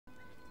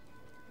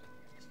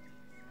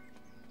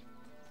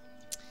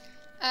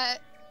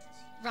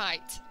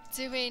Right,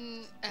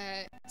 doing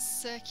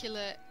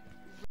circular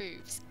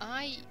roofs.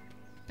 I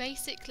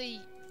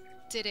basically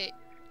did it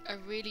a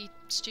really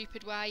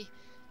stupid way,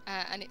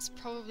 and it's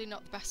probably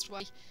not the best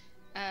way.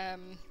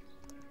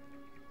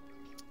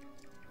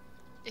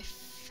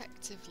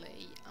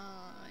 Effectively,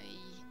 I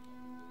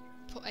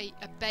put a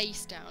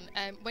base down.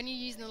 When you're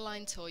using the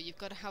line tool, you've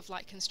got to have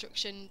like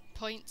construction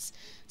points,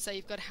 so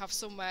you've got to have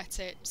somewhere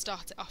to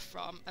start it off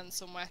from and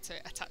somewhere to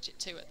attach it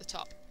to at the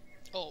top,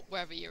 or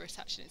wherever you're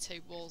attaching it to,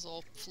 walls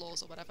or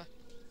floors or whatever.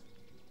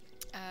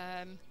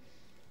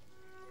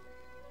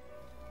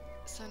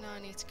 So now I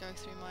need to go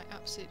through my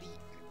absolutely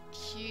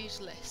huge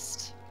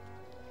list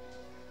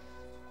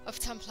of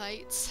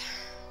templates,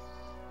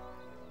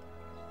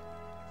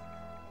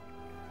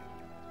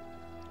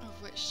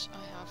 of which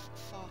I have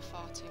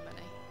far too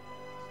many,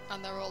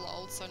 and they're all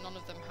old, so none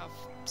of them have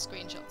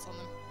screenshots on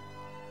them.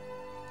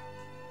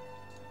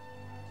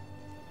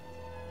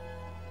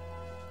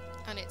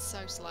 And it's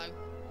so slow.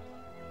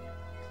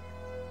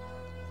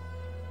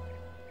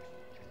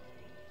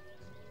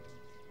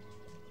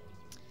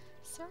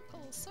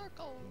 Circles,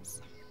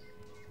 circles.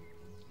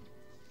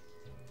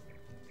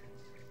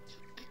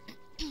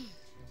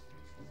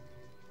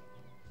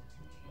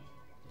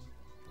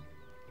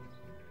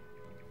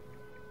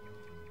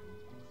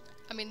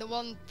 I mean, the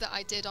one that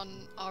I did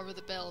on our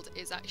other build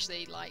is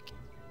actually like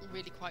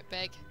really quite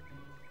big,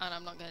 and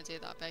I'm not going to do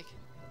that big.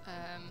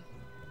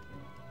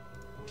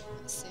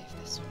 Let's see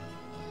if this one will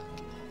work.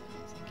 I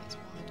don't think it's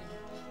wide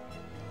enough.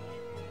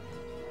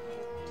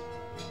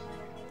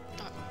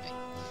 Oh, it might be.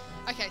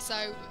 Okay,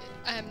 so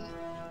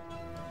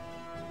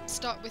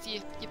start with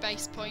your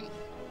base point.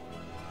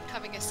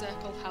 Having a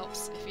circle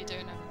helps if you're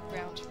doing a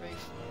round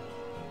roof.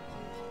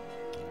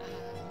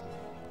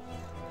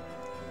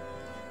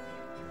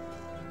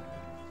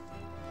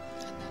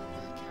 And then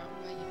work out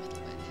where your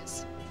middle bit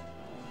is.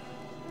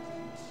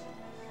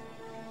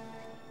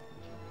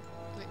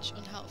 Which,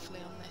 unhelpfully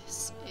on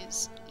this,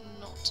 is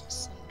not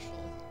central.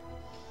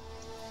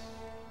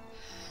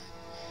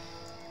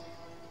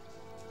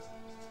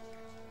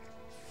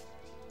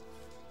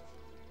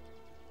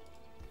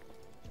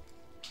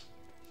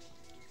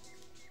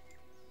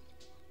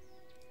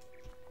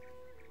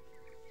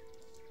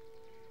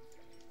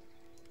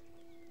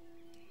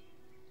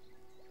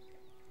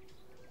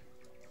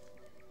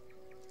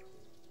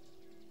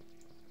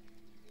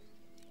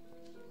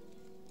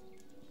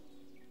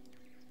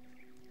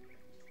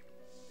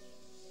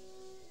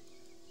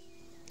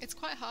 It's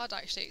quite hard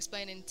actually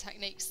explaining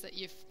techniques that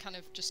you've kind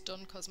of just done,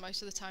 because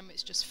most of the time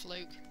it's just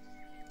fluke.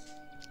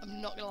 I'm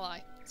not gonna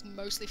lie, it's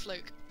mostly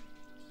fluke.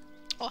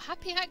 Or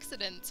happy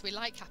accidents, we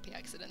like happy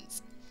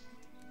accidents.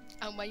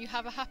 And when you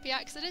have a happy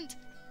accident,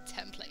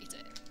 template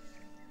it.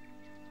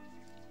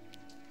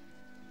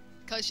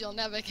 Because you'll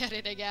never get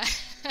it again.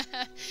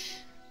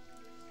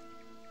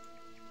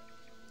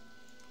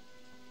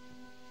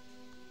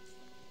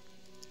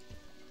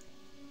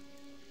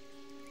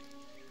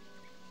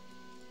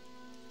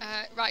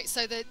 Right,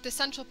 so the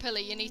central pillar,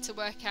 you need to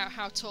work out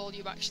how tall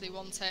you actually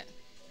want it.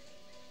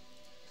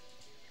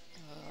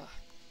 Ugh.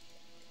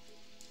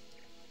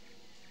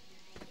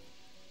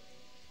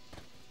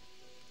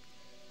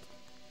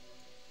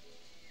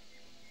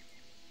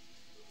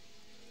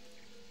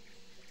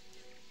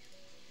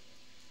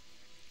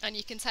 And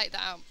you can take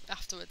that out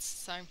afterwards,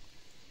 so.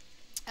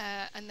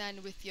 And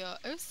then with your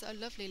oh so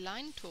lovely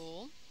line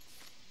tool,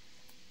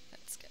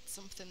 let's get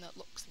something that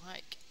looks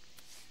like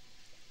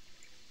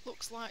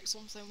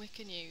something we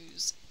can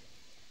use.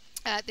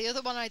 The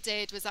other one I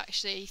did was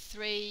actually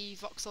 3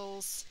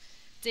 voxels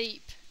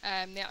deep,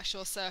 the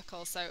actual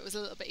circle, so it was a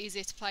little bit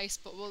easier to place,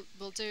 but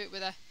we'll do it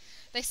with a...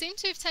 They seem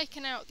to have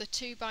taken out the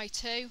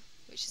 2x2,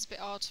 which is a bit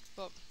odd,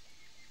 but...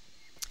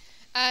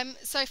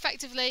 so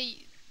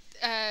effectively,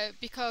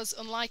 because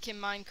unlike in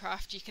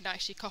Minecraft, you can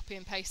actually copy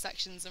and paste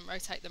sections and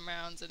rotate them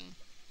around,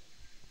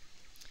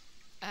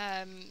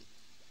 and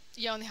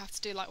you only have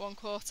to do like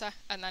 1/4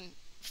 and then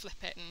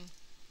flip it and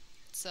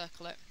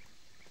circle it.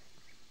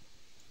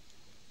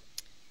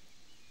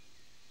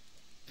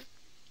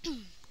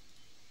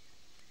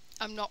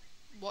 I'm not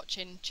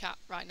watching chat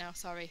right now,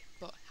 sorry,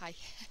 but hi.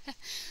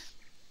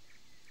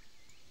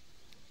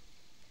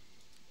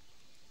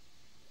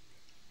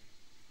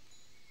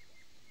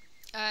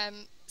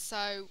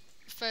 So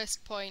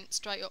first point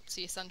straight up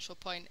to your central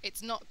point.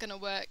 It's not going to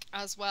work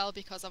as well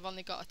because I've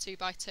only got a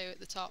 2x2 at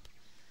the top.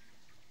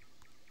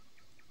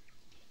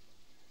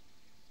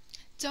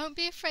 Don't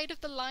be afraid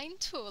of the line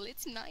tool,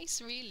 it's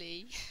nice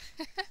really.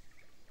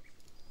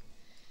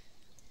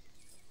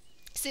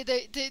 See,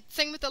 the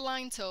thing with the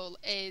line tool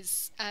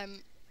is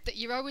that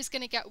you're always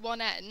going to get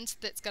one end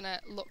that's going to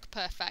look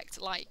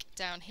perfect, like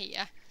down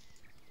here.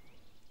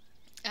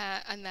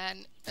 And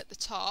then at the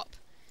top,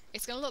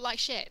 it's going to look like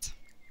shit.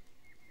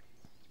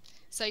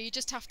 So you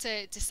just have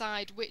to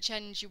decide which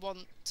end you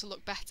want to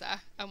look better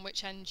and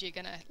which end you're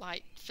going to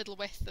like fiddle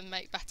with and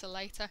make better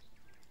later.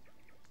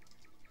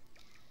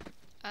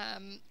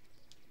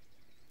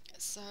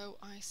 So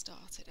I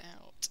started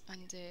out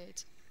and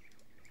did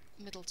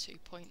middle 2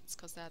 points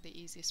because they're the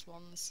easiest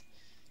ones.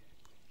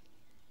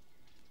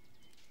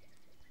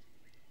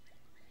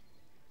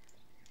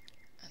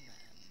 And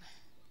then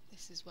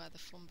this is where the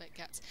fun bit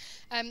gets.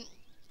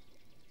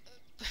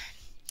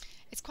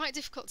 It's quite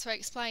difficult to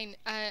explain.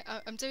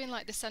 I'm doing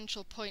like the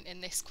central point in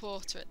this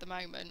quarter at the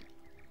moment,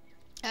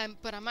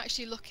 but I'm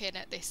actually looking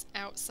at this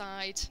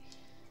outside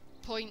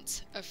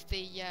point of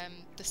the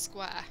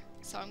square.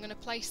 So I'm going to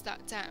place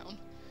that down,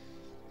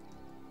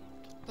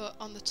 but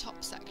on the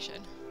top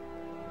section,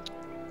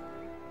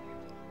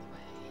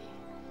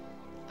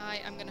 I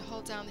am going to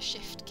hold down the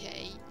shift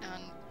key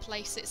and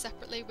place it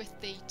separately with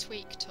the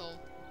tweak tool,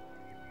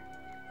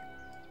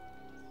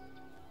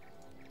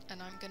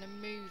 and I'm going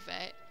to move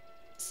it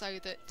so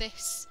that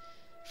this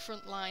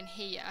front line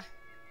here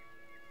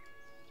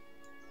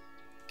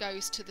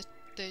goes to the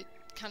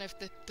kind of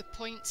the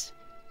point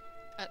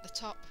at the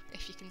top,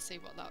 if you can see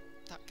what that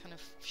kind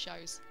of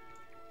shows.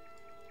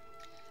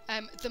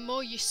 The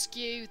more you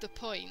skew the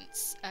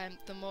points,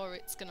 the more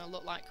it's going to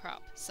look like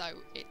crap, so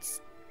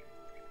it's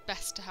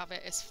best to have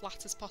it as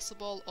flat as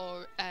possible,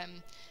 or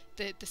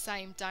the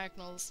same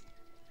diagonals.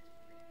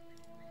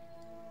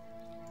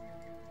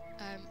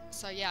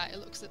 So yeah, it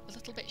looks a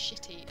little bit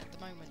shitty at the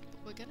moment,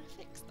 but we're gonna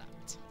fix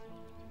that.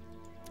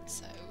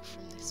 So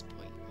from this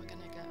point we're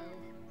gonna go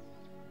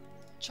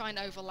try and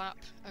overlap.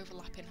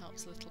 Overlapping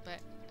helps a little bit.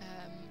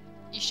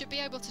 You should be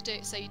able to do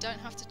it so you don't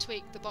have to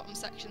tweak the bottom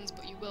sections,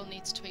 but you will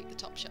need to tweak the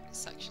top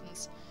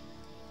sections.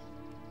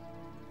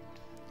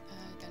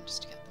 Again,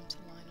 just to get them to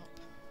line up.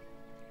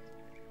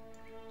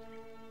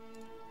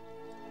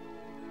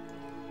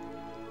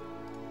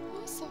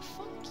 Oh, so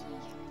funky!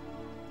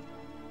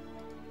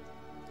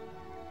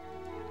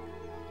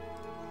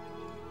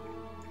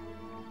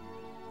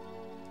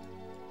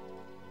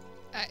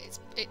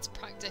 It's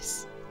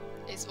practice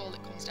is all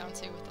it comes down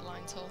to with the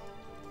line tool.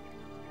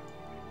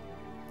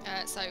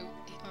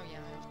 Oh yeah,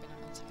 I've been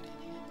able to put it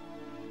in here.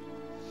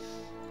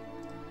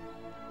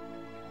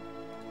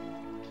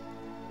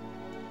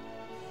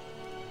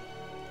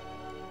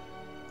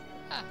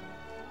 Ah.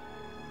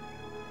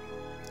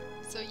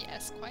 So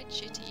yes, quite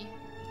shitty.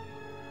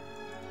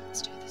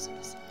 Let's do this on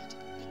the side.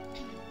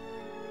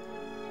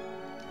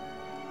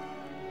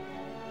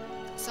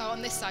 So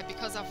on this side,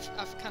 because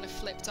I've kind of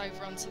flipped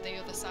over onto the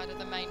other side of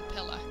the main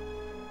pillar,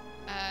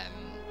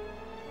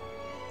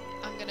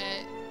 I'm going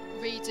to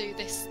redo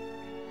this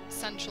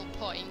central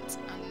point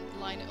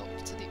and line it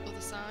up to the other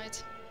side.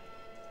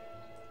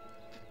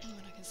 And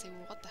I can see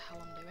what the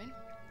hell I'm doing.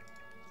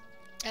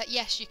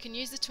 Yes, you can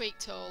use the tweak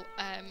tool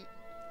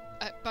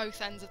at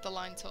both ends of the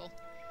line tool,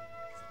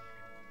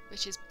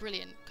 which is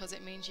brilliant because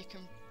it means you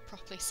can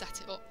properly set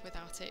it up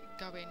without it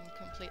going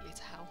completely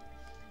to hell.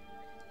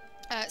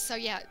 So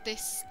yeah,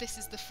 this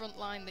is the front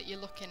line that you're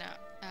looking at.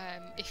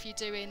 If you're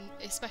doing,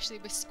 especially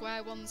with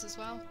square ones as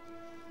well.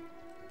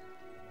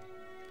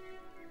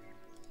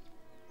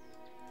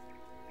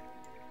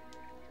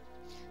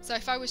 So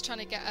if I was trying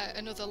to get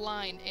another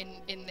line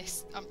in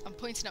this, I'm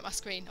pointing at my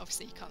screen,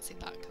 obviously you can't see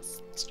that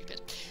because it's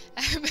stupid.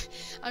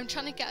 I'm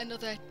trying to get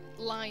another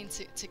line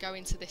to go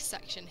into this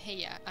section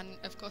here, and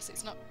of course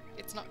it's not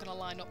going to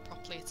line up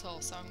properly at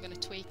all, so I'm going to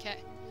tweak it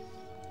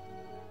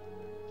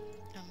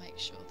and make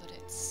sure that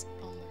it's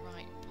on the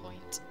right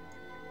point.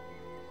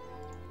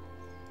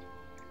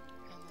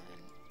 And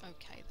then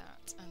OK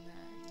that, and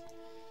then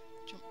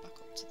jump back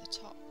up to the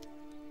top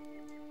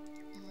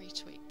and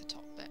retweak the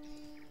top bit.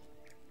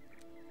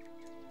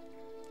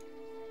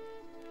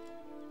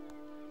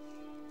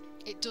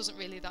 It doesn't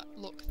really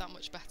look that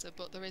much better,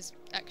 but there is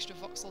extra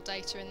voxel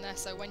data in there,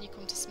 so when you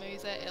come to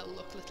smooth it, it'll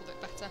look a little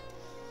bit better.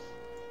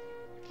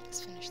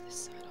 Let's finish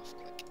this side off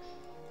quick.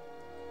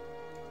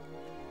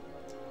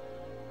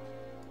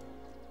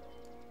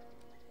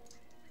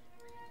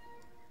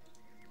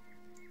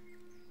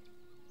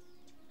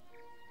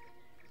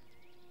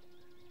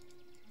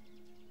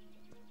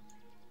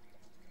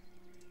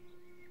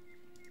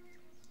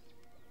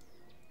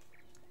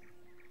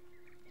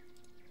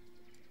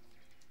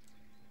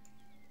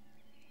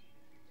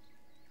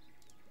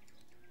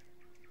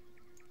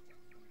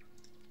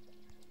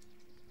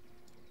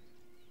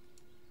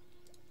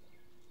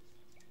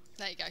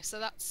 There you go, so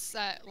that's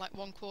like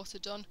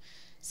 1/4 done.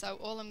 So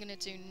all I'm going to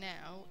do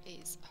now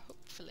is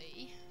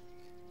hopefully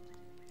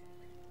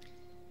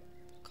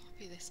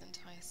copy this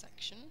entire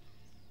section.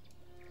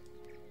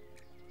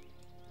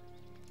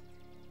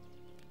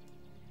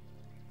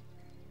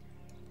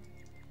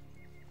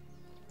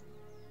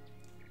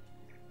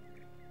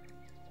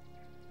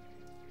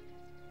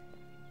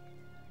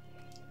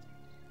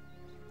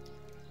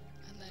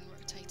 And then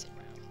rotate it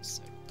round,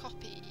 so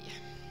copy,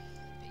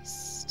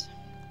 paste.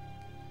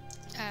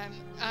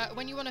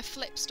 When you want to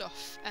flip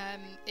stuff,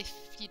 if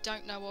you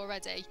don't know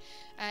already,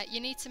 you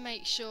need to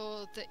make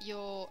sure that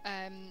your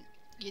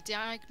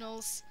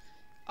diagonals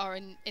are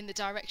in the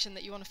direction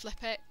that you want to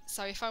flip it.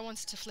 So if I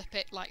wanted to flip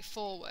it like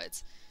forward,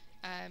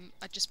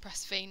 I'd just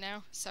press V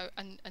now, so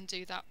and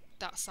do that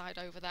side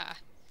over there.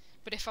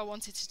 But if I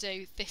wanted to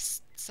do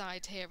this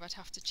side here, I'd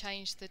have to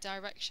change the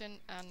direction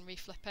and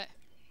reflip it.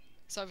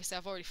 So obviously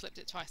I've already flipped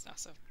it twice now,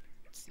 so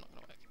it's not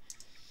going to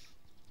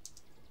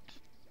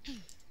work.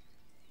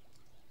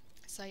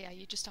 So yeah,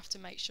 you just have to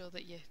make sure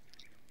that your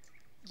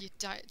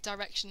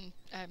direction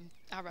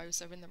arrows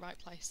are in the right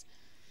place.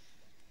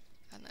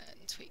 And then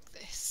tweak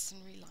this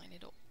and reline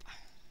it up.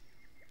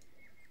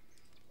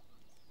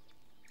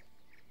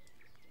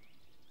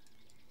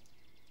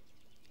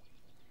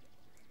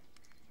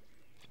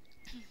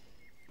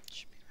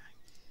 Should be right.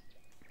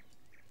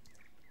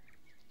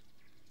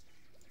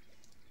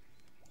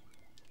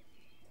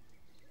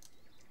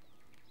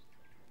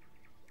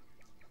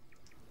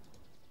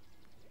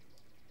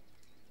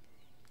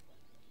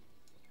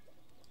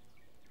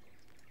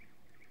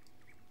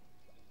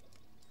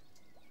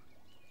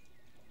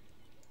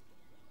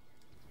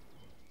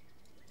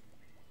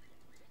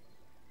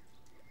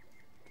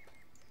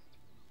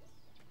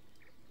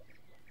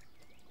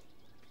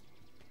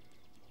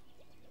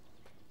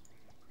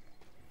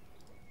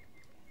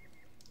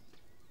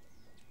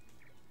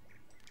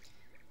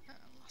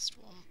 Last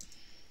one.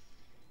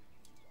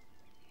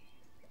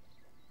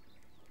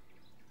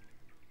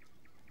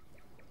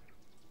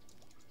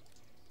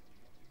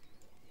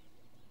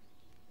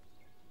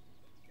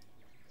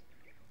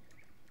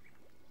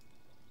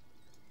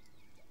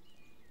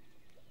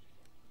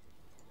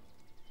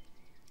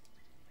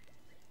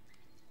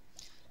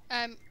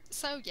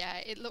 So yeah,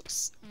 it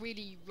looks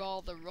really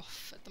rather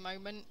rough at the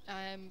moment,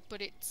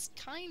 but it's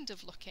kind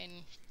of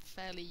looking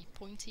fairly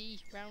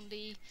pointy,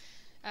 roundy.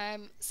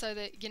 So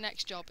that your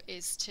next job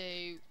is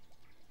to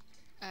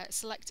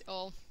select it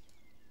all,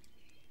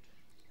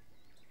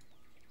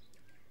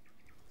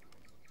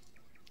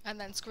 and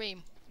then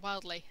scream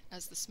wildly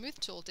as the smooth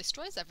tool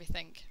destroys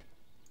everything.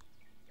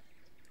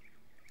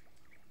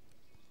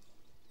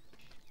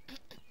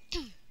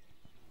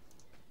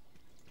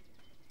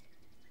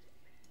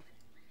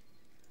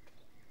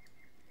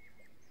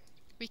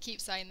 We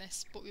keep saying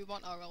this, but we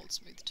want our old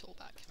smooth tool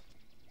back.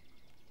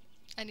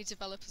 Any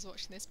developers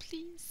watching this,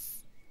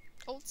 please?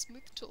 Old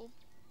smooth tool.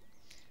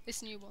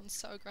 This new one's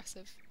so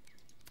aggressive.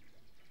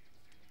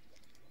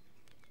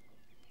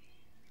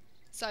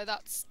 So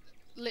that's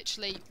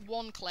literally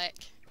one click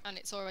and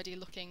it's already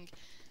looking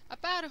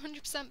about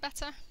 100%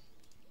 better.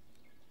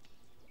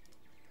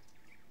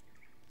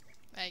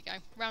 There you go,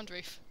 round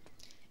roof.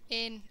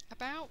 In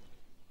about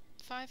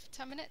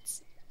 5-10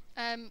 minutes.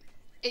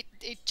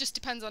 It just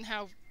depends on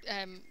how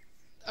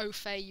au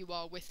fait you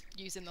are with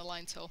using the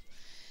line tool.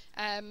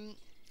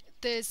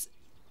 There's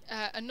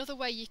another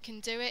way you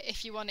can do it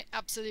if you want it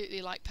absolutely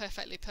like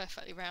perfectly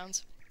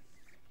round.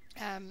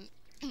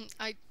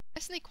 I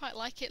personally quite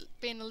like it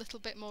being a little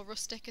bit more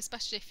rustic,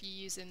 especially if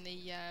you're using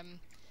the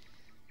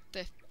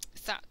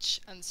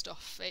thatch and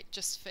stuff. It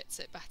just fits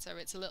it better.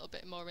 It's a little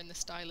bit more in the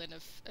styling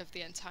of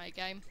the entire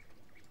game.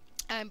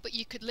 But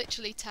you could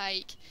literally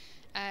take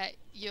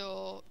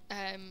your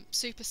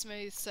super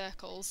smooth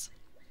circles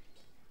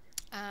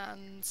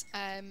and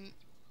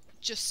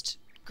just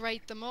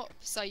grade them up,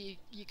 so you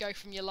go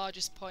from your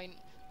largest point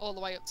all the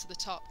way up to the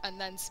top and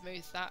then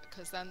smooth that,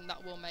 because then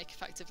that will make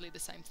effectively the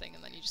same thing,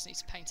 and then you just need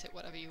to paint it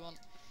whatever you want.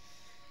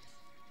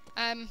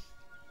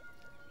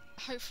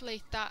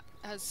 Hopefully that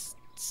has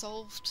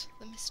solved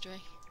the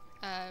mystery,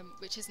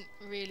 which isn't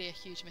really a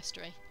huge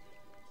mystery.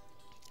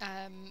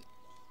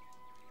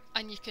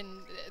 And you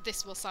can,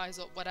 this will size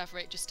up whatever,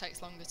 it just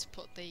takes longer to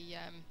put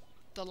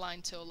the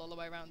line tool all the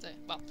way around it.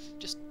 Well,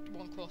 just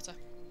 1/4.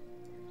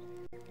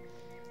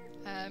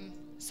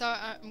 So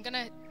I'm going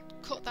to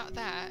cut that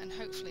there, and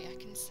hopefully I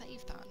can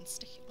save that and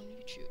stick it on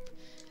YouTube.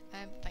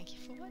 Thank you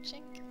for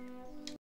watching.